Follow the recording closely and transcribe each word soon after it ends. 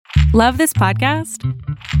Love this podcast?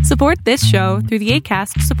 Support this show through the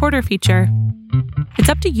Acast supporter feature. It's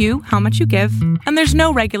up to you how much you give, and there's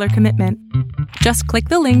no regular commitment. Just click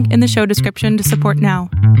the link in the show description to support now.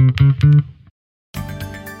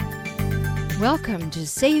 Welcome to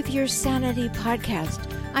Save Your Sanity podcast.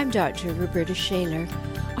 I'm Dr. Roberta Shaler.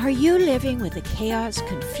 Are you living with the chaos,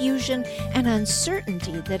 confusion, and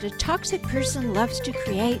uncertainty that a toxic person loves to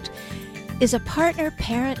create? Is a partner,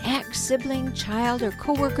 parent, ex, sibling, child, or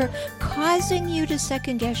coworker causing you to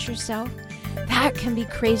second-guess yourself? That can be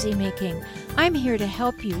crazy-making. I'm here to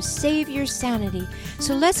help you save your sanity.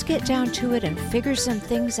 So let's get down to it and figure some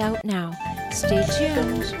things out now. Stay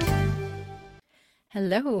tuned.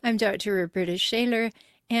 Hello, I'm Dr. Roberta Shaler,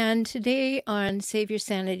 and today on Save Your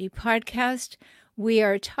Sanity podcast, we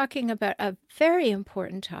are talking about a very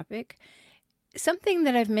important topic, something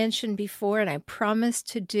that I've mentioned before, and I promised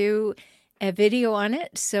to do a video on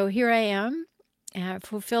it. So here I am,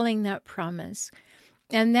 fulfilling that promise.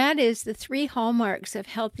 And that is the 3 hallmarks of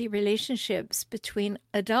healthy relationships between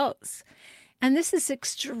adults. And this is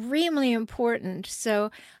extremely important. So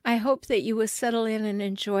I hope that you will settle in and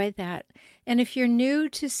enjoy that. And if you're new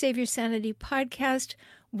to Save Your Sanity podcast,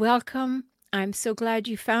 welcome. I'm so glad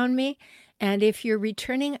you found me. And if you're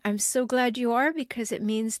returning, I'm so glad you are, because it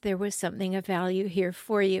means there was something of value here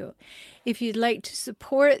for you. If you'd like to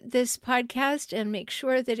support this podcast and make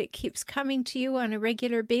sure that it keeps coming to you on a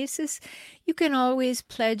regular basis, you can always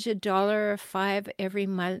pledge $1 or $5 every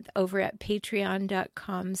month over at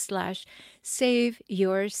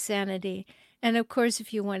patreon.com/saveyoursanity. And of course,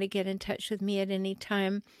 if you want to get in touch with me at any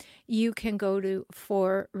time, you can go to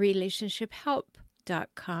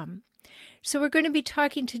forrelationshiphelp.com. So we're going to be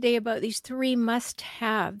talking today about these 3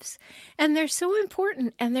 must-haves, and they're so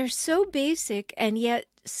important and they're so basic, and yet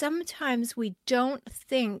sometimes we don't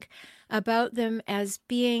think about them as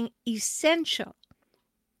being essential,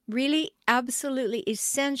 really absolutely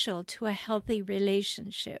essential to a healthy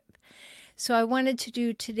relationship. So I wanted to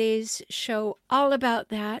do today's show all about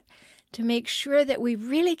that, to make sure that we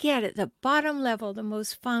really get at the bottom level, the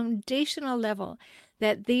most foundational level,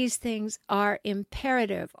 that these things are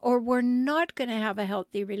imperative, or we're not going to have a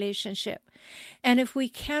healthy relationship. And if we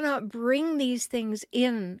cannot bring these things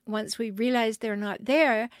in once we realize they're not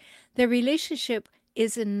there, the relationship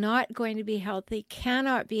is not going to be healthy,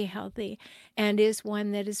 cannot be healthy, and is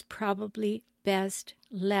one that is probably best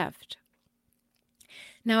left.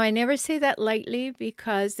 Now, I never say that lightly,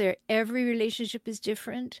 because every relationship is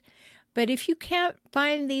different. But if you can't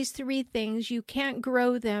find these 3 things, you can't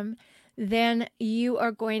grow them, then you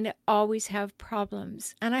are going to always have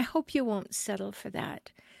problems. And I hope you won't settle for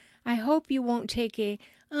that. I hope you won't take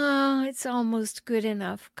it's almost good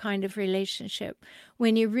enough kind of relationship,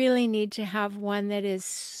 when you really need to have one that is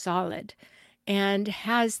solid and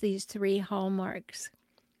has these 3 hallmarks.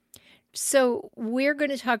 So we're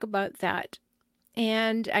going to talk about that.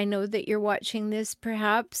 And I know that you're watching this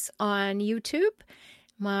perhaps on YouTube,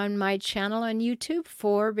 on my channel on YouTube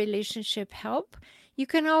for Relationship Help. You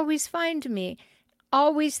can always find me.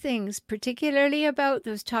 Always things, particularly about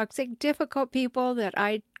those toxic, difficult people that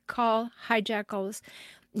I call hijackals.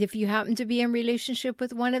 If you happen to be in relationship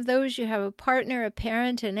with one of those, you have a partner, a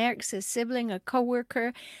parent, an ex, a sibling, a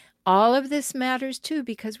coworker. All of this matters too,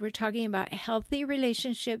 because we're talking about healthy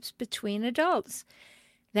relationships between adults.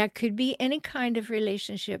 That could be any kind of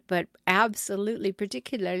relationship, but absolutely,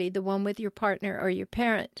 particularly the one with your partner or your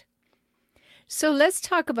parent. So let's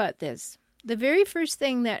talk about this. The very first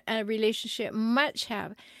thing that a relationship must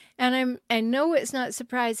have, and I know it's not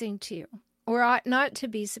surprising to you, or ought not to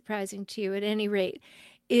be surprising to you at any rate,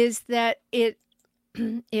 is that it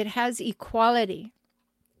has equality.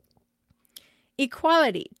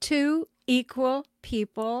 Equality, 2 equal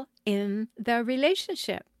people in the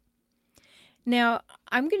relationship. Now,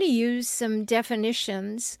 I'm going to use some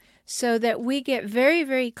definitions so that we get very,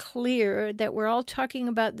 very clear that we're all talking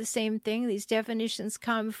about the same thing. These definitions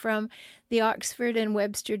come from the Oxford and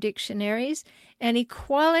Webster dictionaries, and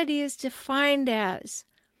equality is defined as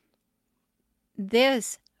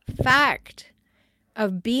this fact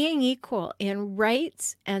of being equal in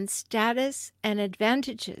rights and status and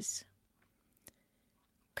advantages.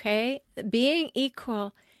 Okay? Being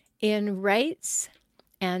equal in rights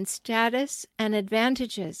and status and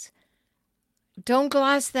advantages. Don't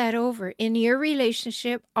gloss that over. In your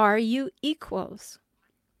relationship, are you equals?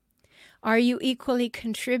 Are you equally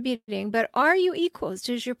contributing? But are you equals?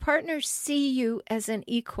 Does your partner see you as an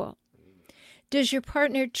equal? Does your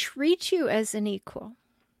partner treat you as an equal?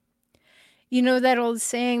 You know that old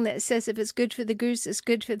saying that says, if it's good for the goose, it's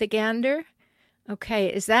good for the gander?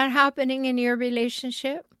 Okay, is that happening in your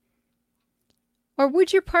relationship? Or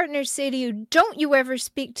would your partner say to you, "Don't you ever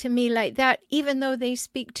speak to me like that," even though they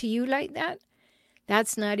speak to you like that?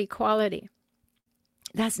 That's not equality.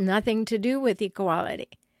 That's nothing to do with equality.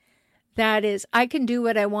 That is, I can do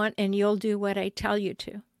what I want and you'll do what I tell you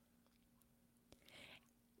to.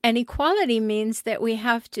 And equality means that we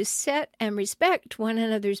have to set and respect one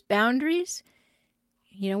another's boundaries.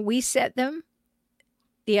 We set them,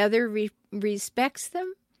 the other respects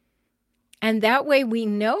them. And that way we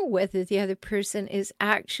know whether the other person is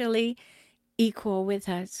actually equal with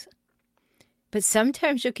us. But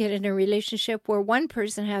sometimes you'll get in a relationship where one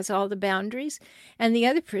person has all the boundaries and the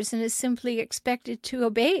other person is simply expected to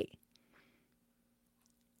obey.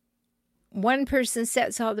 One person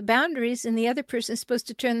sets all the boundaries and the other person is supposed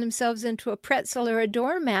to turn themselves into a pretzel or a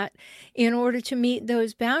doormat in order to meet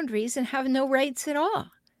those boundaries and have no rights at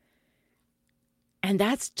all. And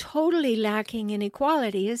that's totally lacking in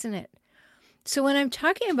equality, isn't it? So when I'm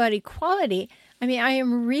talking about equality, I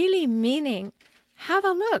am really meaning, have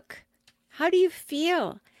a look. How do you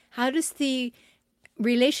feel? How does the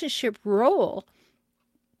relationship roll?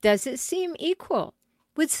 Does it seem equal?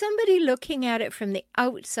 With somebody looking at it from the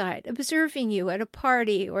outside, observing you at a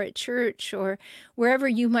party or at church or wherever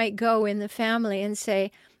you might go in the family and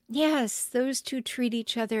say, yes, those two treat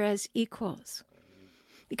each other as equals.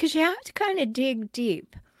 Because you have to kind of dig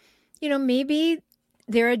deep. Maybe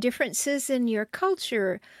there are differences in your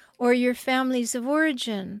culture or your families of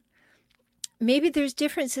origin. Maybe there's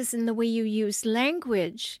differences in the way you use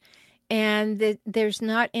language and that there's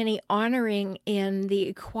not any honoring in the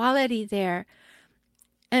equality there.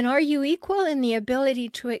 And are you equal in the ability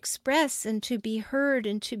to express and to be heard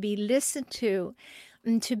and to be listened to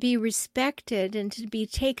and to be respected and to be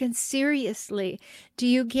taken seriously? Do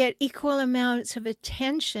you get equal amounts of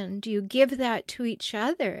attention? Do you give that to each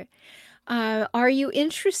other? Are you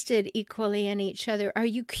interested equally in each other? Are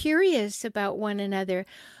you curious about one another?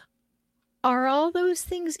 Are all those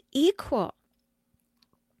things equal?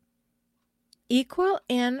 Equal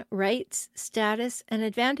in rights, status, and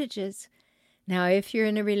advantages. Now, if you're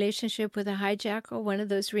in a relationship with a hijackal, one of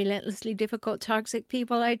those relentlessly difficult, toxic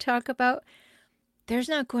people I talk about, there's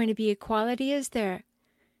not going to be equality, is there?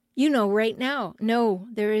 Right now, no,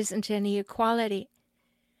 there isn't any equality.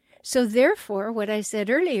 So therefore, what I said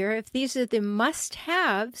earlier, if these are the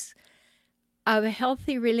must-haves of a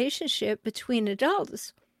healthy relationship between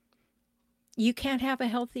adults, you can't have a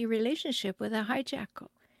healthy relationship with a hijackal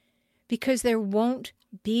because there won't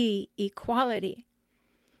be equality.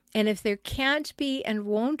 And if there can't be and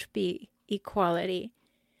won't be equality,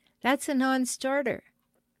 that's a non-starter.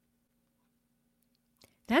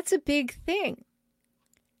 That's a big thing.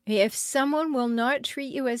 If someone will not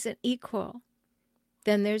treat you as an equal,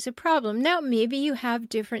 then there's a problem. Now, maybe you have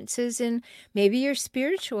differences in maybe your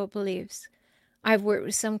spiritual beliefs. I've worked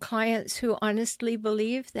with some clients who honestly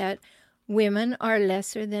believe that women are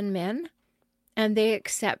lesser than men, and they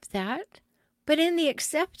accept that. But in the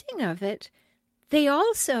accepting of it, they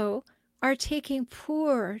also are taking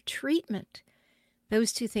poor treatment.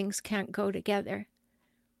 Those two things can't go together.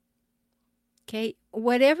 Okay,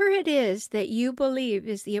 whatever it is that you believe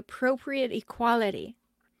is the appropriate equality,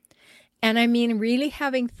 and I mean really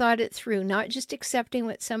having thought it through, not just accepting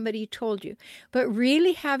what somebody told you, but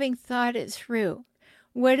really having thought it through.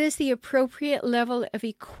 What is the appropriate level of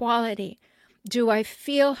equality? Do I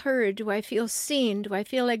feel heard? Do I feel seen? Do I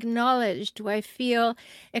feel acknowledged? Do I feel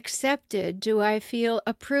accepted? Do I feel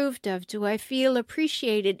approved of? Do I feel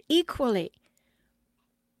appreciated equally?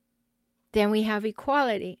 Then we have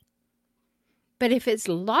equality. But if it's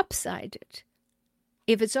lopsided,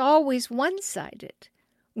 if it's always one-sided,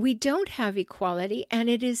 we don't have equality, and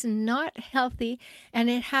it is not healthy, and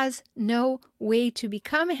it has no way to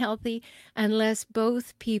become healthy unless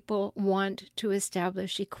both people want to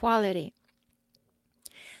establish equality.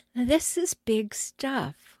 Now, this is big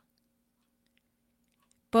stuff.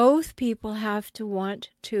 Both people have to want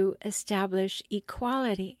to establish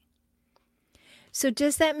equality. So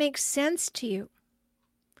does that make sense to you?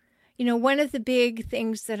 One of the big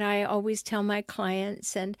things that I always tell my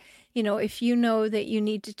clients, and, if you know that you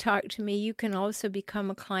need to talk to me, you can also become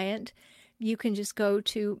a client. You can just go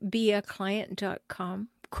to beaclient.com,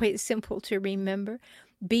 quite simple to remember,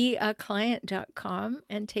 beaclient.com,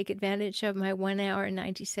 and take advantage of my 1 hour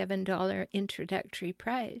 $97 introductory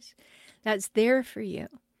price. That's there for you.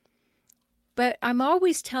 But I'm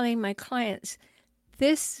always telling my clients,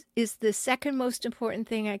 this is the second most important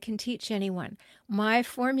thing I can teach anyone. My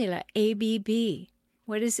formula, ABB.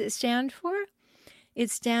 What does it stand for? It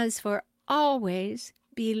stands for always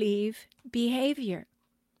believe behavior.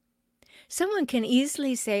 Someone can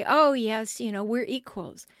easily say, oh, yes, we're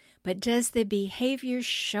equals. But does the behavior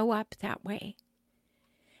show up that way?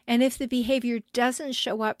 And if the behavior doesn't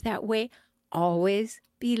show up that way, always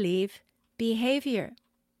believe behavior.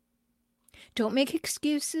 Don't make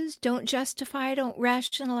excuses. Don't justify. Don't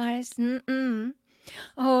rationalize.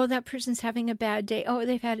 Oh, that person's having a bad day. Oh,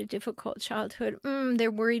 they've had a difficult childhood.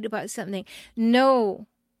 They're worried about something. No.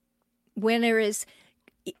 When there is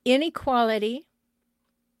inequality,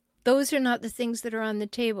 those are not the things that are on the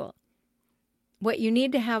table. What you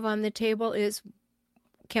need to have on the table is,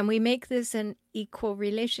 can we make this an equal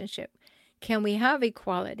relationship? Can we have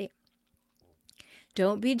equality?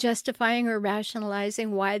 Don't be justifying or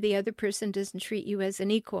rationalizing why the other person doesn't treat you as an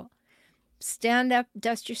equal. Stand up,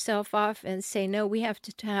 dust yourself off, and say, no, we have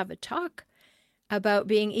to have a talk about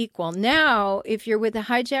being equal. Now, if you're with a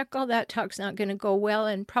hijackal, that talk's not going to go well,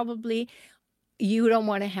 and probably you don't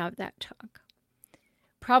want to have that talk.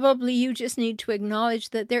 Probably you just need to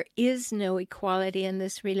acknowledge that there is no equality in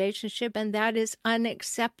this relationship, and that is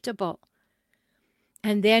unacceptable.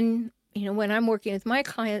 And then, when I'm working with my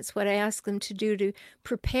clients, what I ask them to do to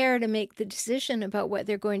prepare to make the decision about what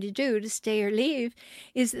they're going to do to stay or leave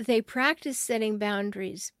is that they practice setting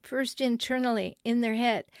boundaries, first internally in their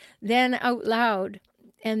head, then out loud,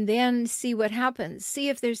 and then see what happens. See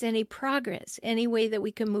if there's any progress, any way that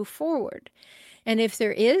we can move forward. And if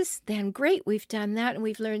there is, then great, we've done that and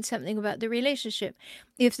we've learned something about the relationship.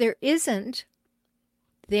 If there isn't,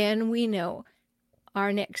 then we know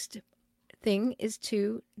our next thing is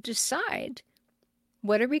to decide,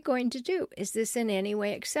 what are we going to do? Is this in any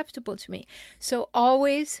way acceptable to me? So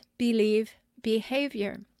always believe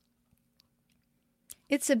behavior.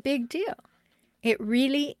 It's a big deal. It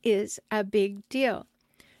really is a big deal.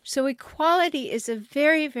 So equality is a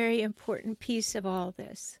very, very important piece of all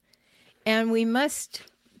this. And we must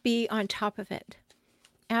be on top of it.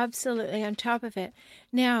 Absolutely on top of it.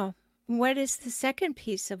 Now, what is the second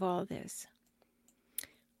piece of all this?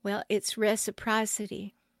 Well, it's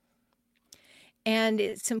reciprocity. And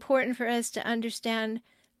it's important for us to understand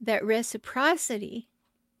that reciprocity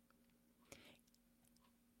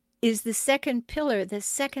is the second pillar, the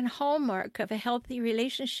second hallmark of a healthy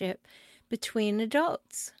relationship between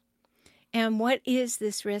adults. And what is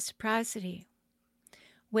this reciprocity?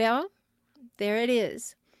 Well, there it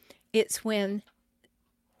is. It's when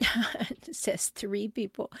it says 3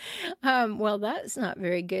 people. Well, that's not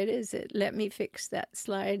very good, is it? Let me fix that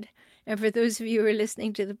slide. And for those of you who are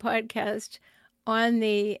listening to the podcast, on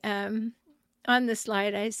the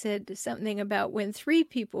slide, I said something about when 3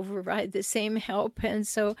 people provide the same help. And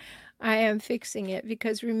so I am fixing it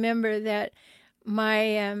because remember that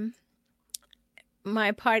my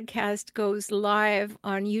podcast goes live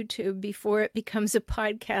on YouTube before it becomes a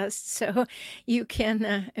podcast. So you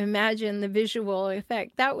can imagine the visual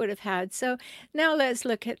effect that would have had. So now let's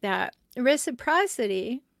look at that.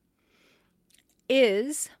 Reciprocity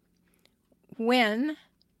is when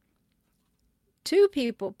 2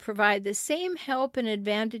 people provide the same help and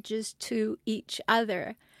advantages to each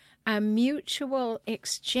other, a mutual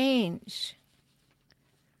exchange.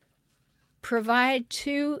 Provide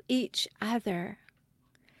to each other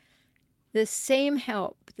the same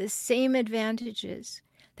help, the same advantages.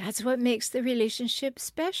 That's what makes the relationship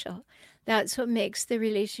special. That's what makes the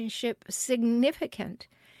relationship significant,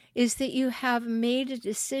 is that you have made a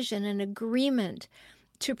decision, an agreement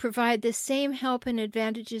to provide the same help and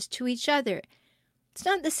advantages to each other. It's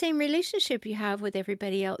not the same relationship you have with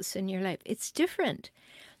everybody else in your life. It's different.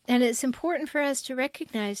 And it's important for us to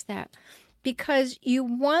recognize that because you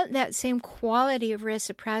want that same quality of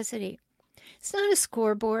reciprocity. It's not a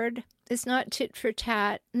scoreboard. It's not tit for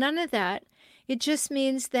tat. None of that. It just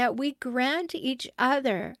means that we grant each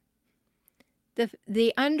other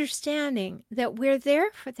the understanding that we're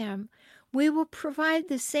there for them. We will provide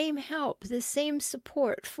the same help, the same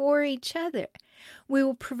support for each other. We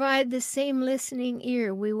will provide the same listening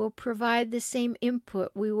ear. We will provide the same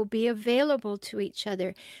input. We will be available to each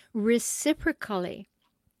other reciprocally.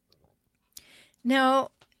 Now,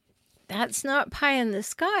 that's not pie in the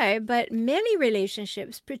sky, but many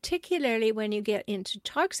relationships, particularly when you get into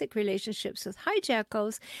toxic relationships with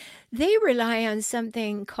hijackals, they rely on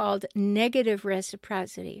something called negative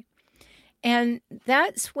reciprocity. And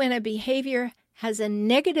that's when a behavior has a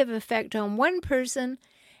negative effect on one person,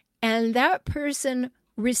 and that person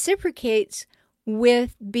reciprocates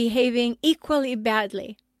with behaving equally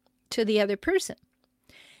badly to the other person.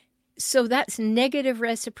 So that's negative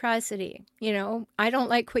reciprocity. I don't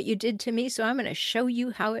like what you did to me, so I'm going to show you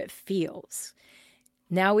how it feels.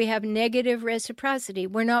 Now we have negative reciprocity.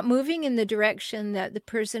 We're not moving in the direction that the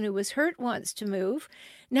person who was hurt wants to move.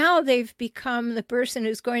 Now they've become the person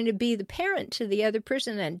who's going to be the parent to the other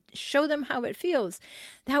person and show them how it feels.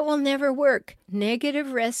 That will never work.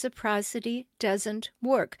 Negative reciprocity doesn't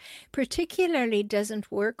work. Particularly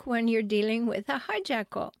doesn't work when you're dealing with a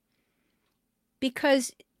hijackal,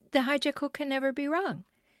 because the hijackal can never be wrong.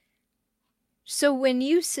 So when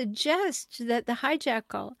you suggest that the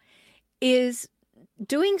hijackal is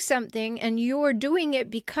doing something and you're doing it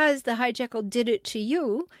because the hijackal did it to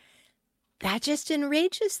you, that just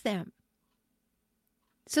enrages them.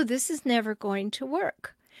 So this is never going to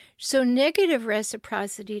work. So negative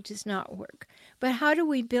reciprocity does not work. But how do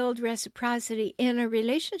we build reciprocity in a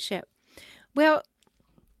relationship? Well,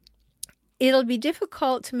 it'll be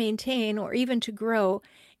difficult to maintain or even to grow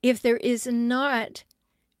if there is not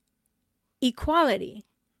equality.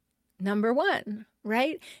 Number one,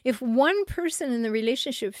 right? If one person in the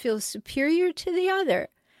relationship feels superior to the other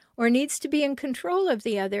or needs to be in control of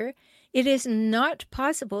the other, it is not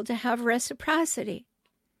possible to have reciprocity.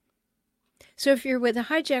 So if you're with a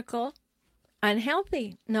hijackal,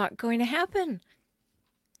 unhealthy, not going to happen.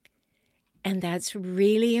 And that's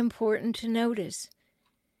really important to notice,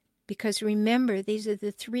 because remember, these are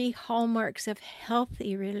the 3 hallmarks of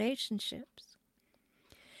healthy relationships.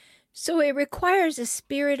 So it requires a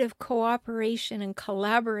spirit of cooperation and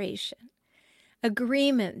collaboration,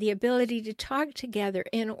 agreement, the ability to talk together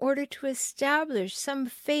in order to establish some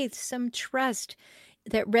faith, some trust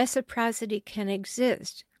that reciprocity can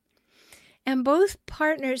exist. And both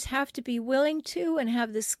partners have to be willing to and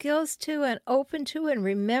have the skills to and open to and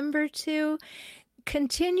remember to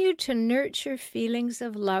continue to nurture feelings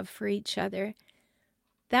of love for each other.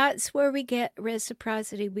 That's where we get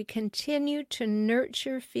reciprocity. We continue to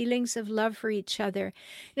nurture feelings of love for each other.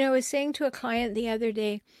 You know, I was saying to a client the other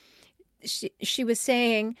day, she was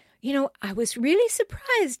saying, you know, I was really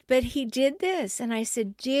surprised, but he did this. And I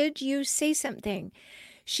said, did you say something?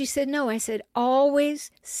 She said, no. I said, always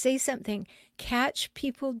say something. Catch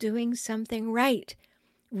people doing something right.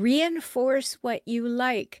 Reinforce what you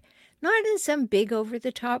like. Not in some big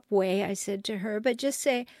over-the-top way, I said to her, but just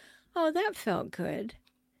say, oh, that felt good.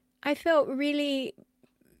 I felt really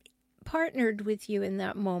partnered with you in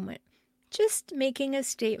that moment. Just making a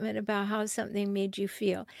statement about how something made you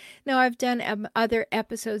feel. Now, I've done other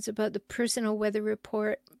episodes about the personal weather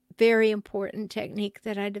report, very important technique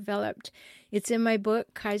that I developed. It's in my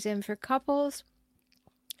book, Kaizen for Couples.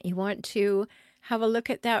 You want to have a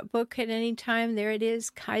look at that book at any time. There it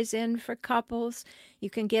is, Kaizen for Couples.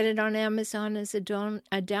 You can get it on Amazon as a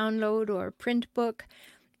download or a print book.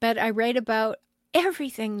 But I write about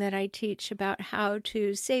everything that I teach about how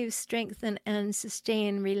to save, strengthen, and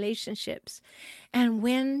sustain relationships, and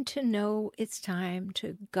when to know it's time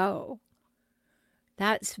to go.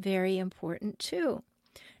 That's very important too.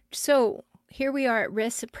 So here we are at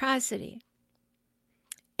reciprocity.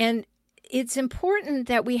 And it's important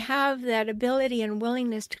that we have that ability and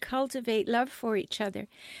willingness to cultivate love for each other,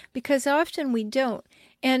 because often we don't.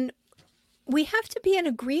 And we have to be in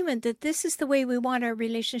agreement that this is the way we want our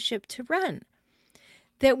relationship to run,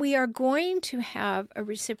 that we are going to have a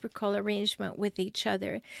reciprocal arrangement with each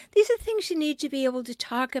other. These are things you need to be able to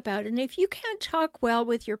talk about. And if you can't talk well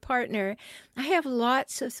with your partner, I have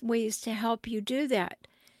lots of ways to help you do that.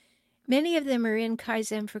 Many of them are in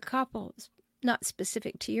Kaizen for Couples. Not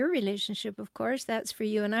specific to your relationship, of course. That's for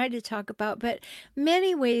you and I to talk about. But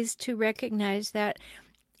many ways to recognize that.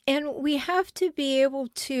 And we have to be able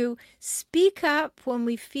to speak up when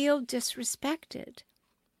we feel disrespected.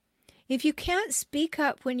 If you can't speak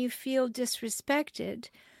up when you feel disrespected,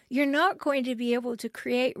 you're not going to be able to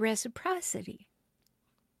create reciprocity.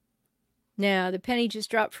 Now, the penny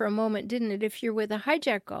just dropped for a moment, didn't it? If you're with a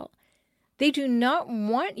hijackal, they do not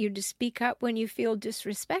want you to speak up when you feel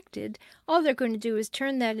disrespected. All they're going to do is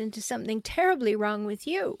turn that into something terribly wrong with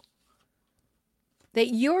you. That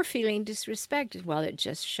you're feeling disrespected. Well, it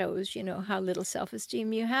just shows, how little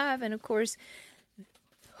self-esteem you have. And of course,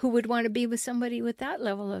 who would want to be with somebody with that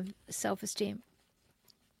level of self-esteem?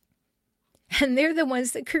 And they're the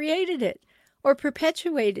ones that created it or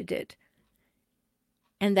perpetuated it.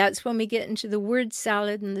 And that's when we get into the word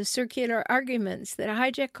salad and the circular arguments that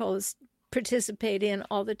hijackals participate in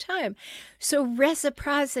all the time. So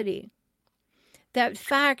reciprocity, that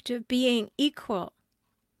fact of being equal,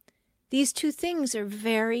 these two things are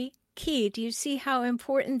very key. Do you see how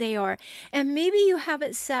important they are? And maybe you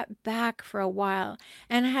haven't sat back for a while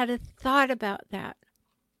and had a thought about that.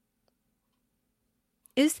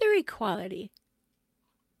 Is there equality?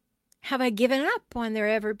 Have I given up on there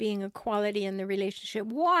ever being equality in the relationship?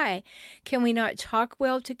 Why? Can we not talk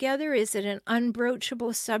well together? Is it an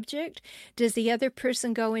unbroachable subject? Does the other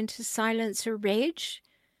person go into silence or rage?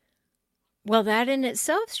 Well, that in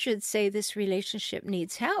itself should say this relationship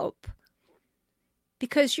needs help.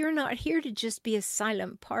 Because you're not here to just be a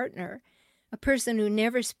silent partner, a person who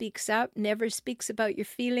never speaks up, never speaks about your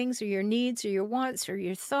feelings or your needs or your wants or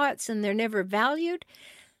your thoughts, and they're never valued.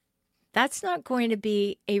 That's not going to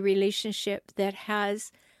be a relationship that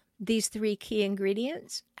has these three key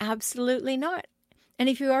ingredients. Absolutely not. And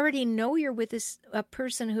if you already know you're with a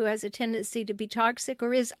person who has a tendency to be toxic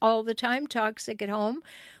or is all the time toxic at home,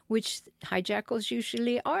 which hijackals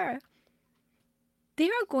usually are, they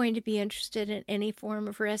aren't going to be interested in any form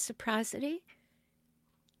of reciprocity.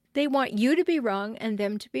 They want you to be wrong and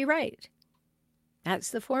them to be right.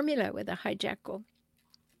 That's the formula with a hijackal.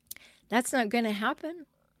 That's not going to happen.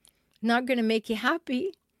 Not going to make you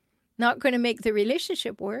happy, not going to make the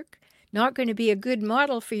relationship work, not going to be a good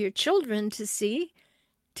model for your children to see,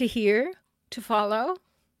 to hear, to follow.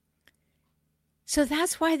 So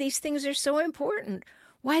that's why these things are so important,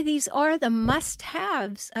 why these are the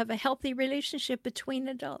must-haves of a healthy relationship between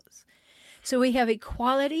adults. So we have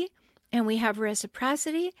equality and we have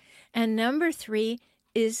reciprocity, and number 3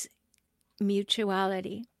 is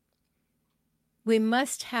mutuality. We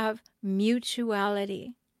must have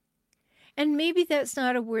mutuality. And maybe that's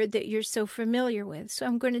not a word that you're so familiar with. So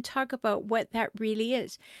I'm going to talk about what that really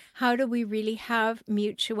is. How do we really have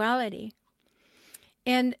mutuality?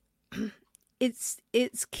 And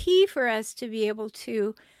it's key for us to be able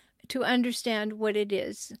to understand what it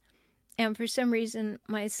is. And for some reason,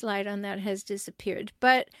 my slide on that has disappeared.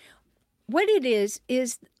 But what it is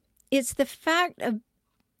it's the fact of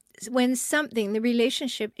when something, the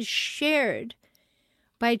relationship, is shared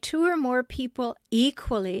by 2 or more people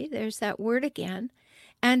equally, there's that word again,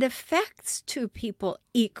 and affects 2 people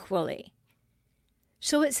equally.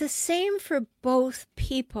 So it's the same for both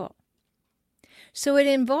people. So it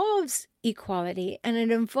involves equality and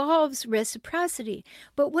it involves reciprocity.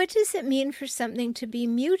 But what does it mean for something to be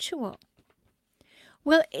mutual?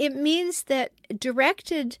 Well, it means that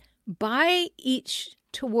directed by each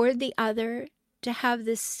toward the other to have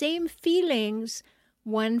the same feelings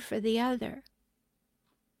one for the other.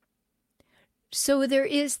 So there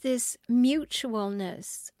is this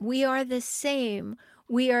mutualness. We are the same.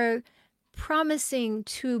 We are promising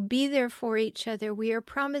to be there for each other. We are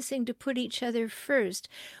promising to put each other first.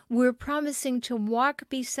 We're promising to walk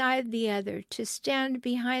beside the other, to stand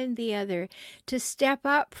behind the other, to step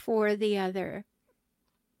up for the other,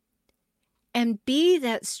 and be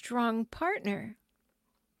that strong partner.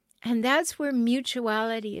 And that's where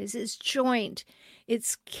mutuality is. It's joint.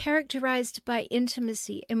 It's characterized by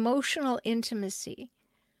intimacy, emotional intimacy.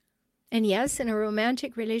 And yes, in a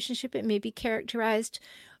romantic relationship, it may be characterized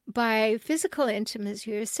by physical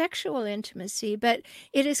intimacy or sexual intimacy, but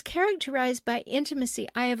it is characterized by intimacy.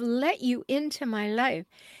 I have let you into my life.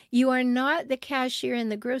 You are not the cashier in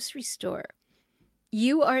the grocery store.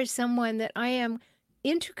 You are someone that I am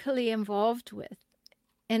intricately involved with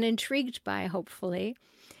and intrigued by, hopefully.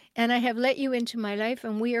 And I have let you into my life,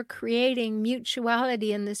 and we are creating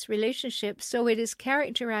mutuality in this relationship. So it is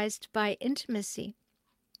characterized by intimacy.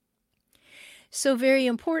 So very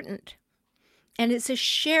important. And it's a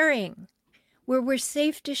sharing where we're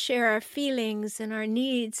safe to share our feelings and our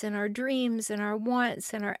needs and our dreams and our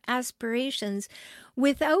wants and our aspirations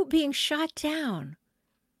without being shot down,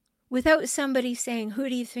 without somebody saying, "Who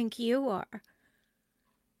do you think you are?"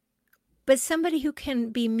 But somebody who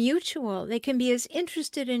can be mutual. They can be as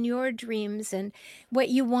interested in your dreams and what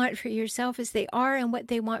you want for yourself as they are and what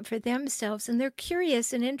they want for themselves. And they're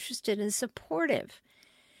curious and interested and supportive.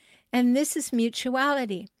 And this is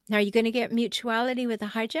mutuality. Now, are you going to get mutuality with a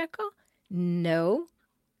hijackal? No,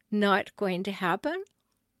 not going to happen.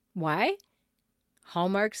 Why?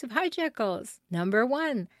 Hallmarks of hijackals. Number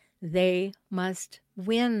 1, they must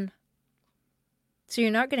win. So you're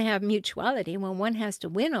not going to have mutuality when one has to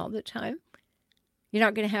win all the time. You're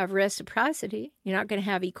not going to have reciprocity. You're not going to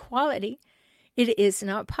have equality. It is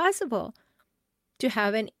not possible to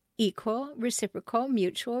have an equal, reciprocal,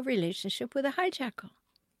 mutual relationship with a hijackal.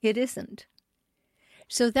 It isn't.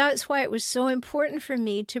 So that's why it was so important for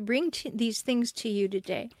me to bring these things to you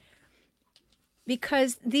today.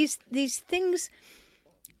 Because these things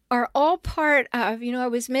are all part of, I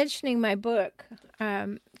was mentioning my book,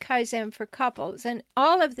 Kaizen for Couples, and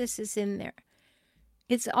all of this is in there.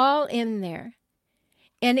 It's all in there.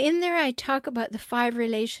 And in there I talk about the 5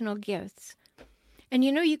 relational gifts. And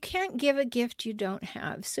you can't give a gift you don't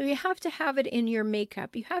have. So you have to have it in your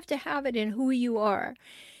makeup. You have to have it in who you are.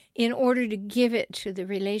 in order to give it to the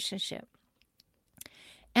relationship.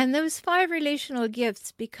 And those 5 relational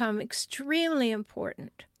gifts become extremely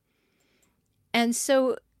important. And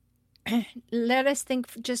so let us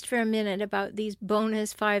think just for a minute about these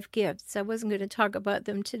bonus 5 gifts. I wasn't going to talk about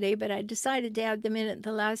them today, but I decided to add them in at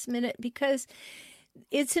the last minute because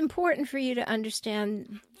it's important for you to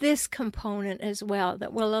understand this component as well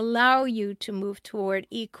that will allow you to move toward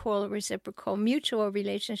equal, reciprocal, mutual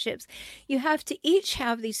relationships. You have to each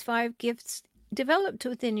have these 5 gifts developed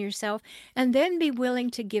within yourself and then be willing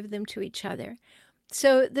to give them to each other.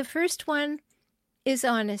 So the first one is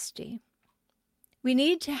honesty. We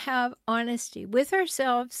need to have honesty with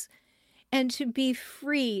ourselves and to be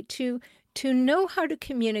free to know how to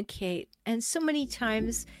communicate. And so many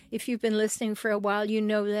times, if you've been listening for a while, you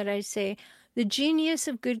know that I say the genius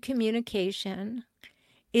of good communication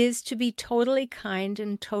is to be totally kind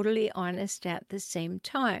and totally honest at the same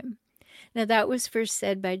time. Now, that was first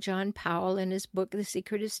said by John Powell in his book, The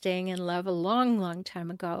Secret of Staying in Love, a long, long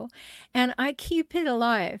time ago. And I keep it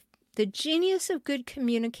alive. The genius of good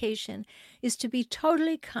communication is to be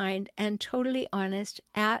totally kind and totally honest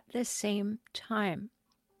at the same time.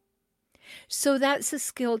 So that's a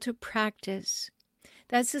skill to practice.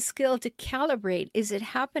 That's a skill to calibrate. Is it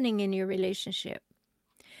happening in your relationship?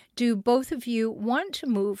 Do both of you want to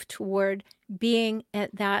move toward being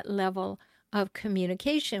at that level of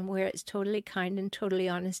communication where it's totally kind and totally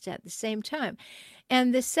honest at the same time?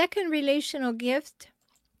 And the second relational gift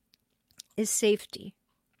is safety.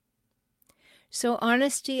 So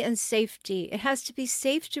honesty and safety. It has to be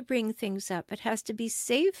safe to bring things up. It has to be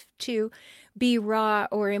safe to be raw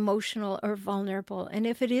or emotional or vulnerable. And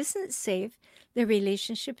if it isn't safe, the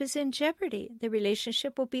relationship is in jeopardy. The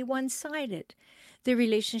relationship will be one-sided. The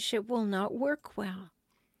relationship will not work well.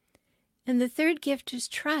 And the third gift is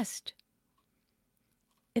trust.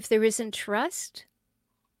 If there isn't trust,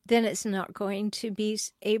 then it's not going to be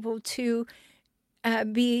able to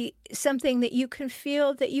be something that you can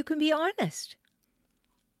feel that you can be honest.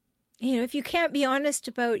 You know, if you can't be honest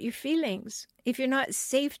about your feelings, if you're not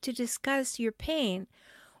safe to discuss your pain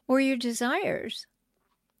or your desires,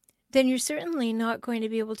 then you're certainly not going to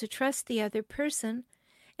be able to trust the other person.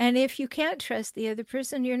 And if you can't trust the other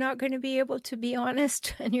person, you're not going to be able to be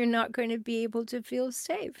honest and you're not going to be able to feel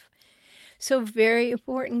safe. So very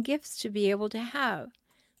important gifts to be able to have.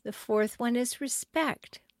 The fourth one is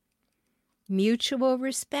respect. Mutual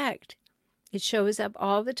respect. It shows up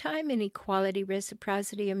all the time in equality,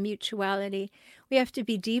 reciprocity, and mutuality. We have to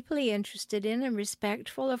be deeply interested in and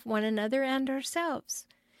respectful of one another and ourselves.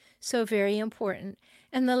 So very important.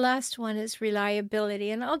 And the last one is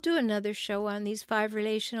reliability. And I'll do another show on these 5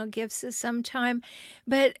 relational gifts at some time.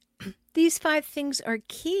 But these 5 things are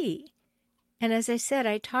key. And as I said,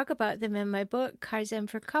 I talk about them in my book, Kaizen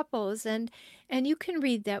for Couples. And you can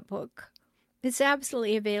read that book. It's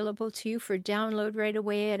absolutely available to you for download right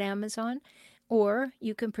away at Amazon, or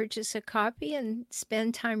you can purchase a copy and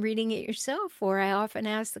spend time reading it yourself, or I often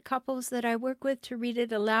ask the couples that I work with to read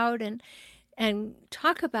it aloud and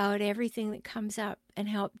talk about everything that comes up and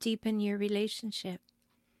help deepen your relationship.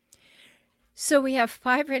 So we have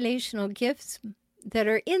 5 relational gifts that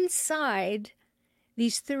are inside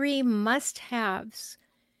these 3 must-haves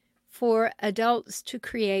for adults to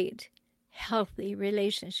create healthy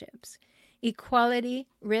relationships. Equality,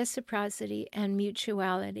 reciprocity, and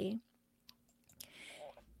mutuality.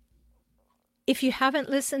 If you haven't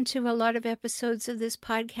listened to a lot of episodes of this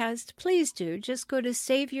podcast, please do. Just go to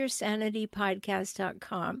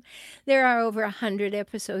SaveYourSanityPodcast.com. There are over 100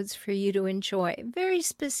 episodes for you to enjoy. Very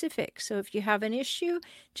specific. So if you have an issue,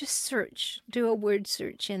 just search. Do a word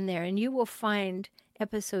search in there, and you will find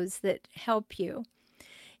episodes that help you.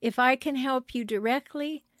 If I can help you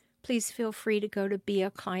directly, please feel free to go to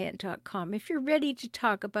beaclient.com. If you're ready to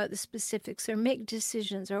talk about the specifics or make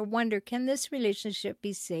decisions or wonder, can this relationship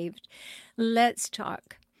be saved? Let's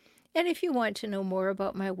talk. And if you want to know more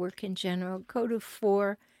about my work in general, go to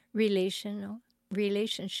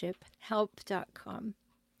forrelationshiphelp.com.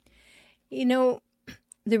 You know,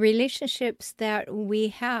 the relationships that we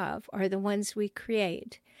have are the ones we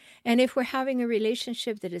create. And if we're having a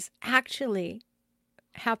relationship that is actually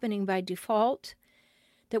happening by default,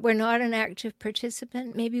 that we're not an active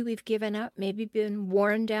participant, maybe we've given up, maybe been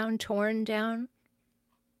worn down, torn down,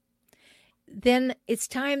 then it's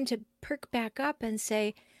time to perk back up and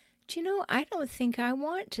say, do you know, I don't think I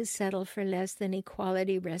want to settle for less than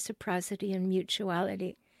equality, reciprocity, and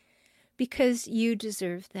mutuality, because you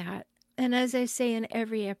deserve that. And as I say in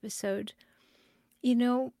every episode, you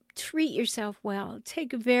know, treat yourself well.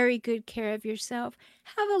 Take very good care of yourself.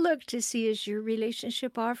 Have a look to see, is your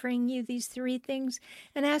relationship offering you these 3 things?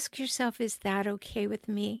 And ask yourself, is that okay with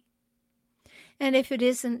me? And if it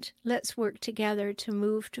isn't, let's work together to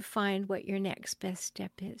move to find what your next best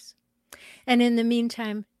step is. And in the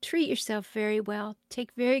meantime, treat yourself very well.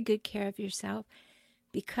 Take very good care of yourself,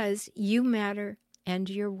 because you matter and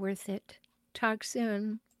you're worth it. Talk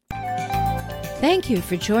soon. Thank you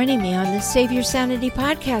for joining me on the Save Your Sanity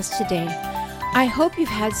podcast today. I hope you've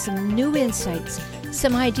had some new insights,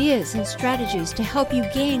 some ideas and strategies to help you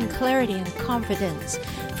gain clarity and confidence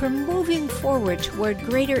for moving forward toward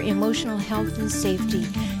greater emotional health and safety.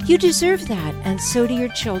 You deserve that, and so do your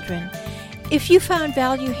children. If you found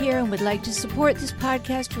value here and would like to support this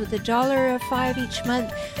podcast with $1 or $5 each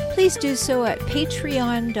month, please do so at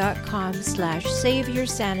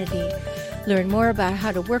patreon.com/saveyoursanity. Learn more about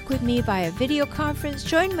how to work with me via video conference,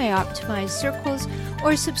 join my optimized circles,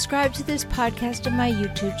 or subscribe to this podcast on my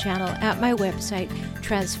YouTube channel at my website,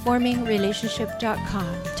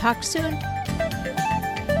 transformingrelationship.com. Talk soon.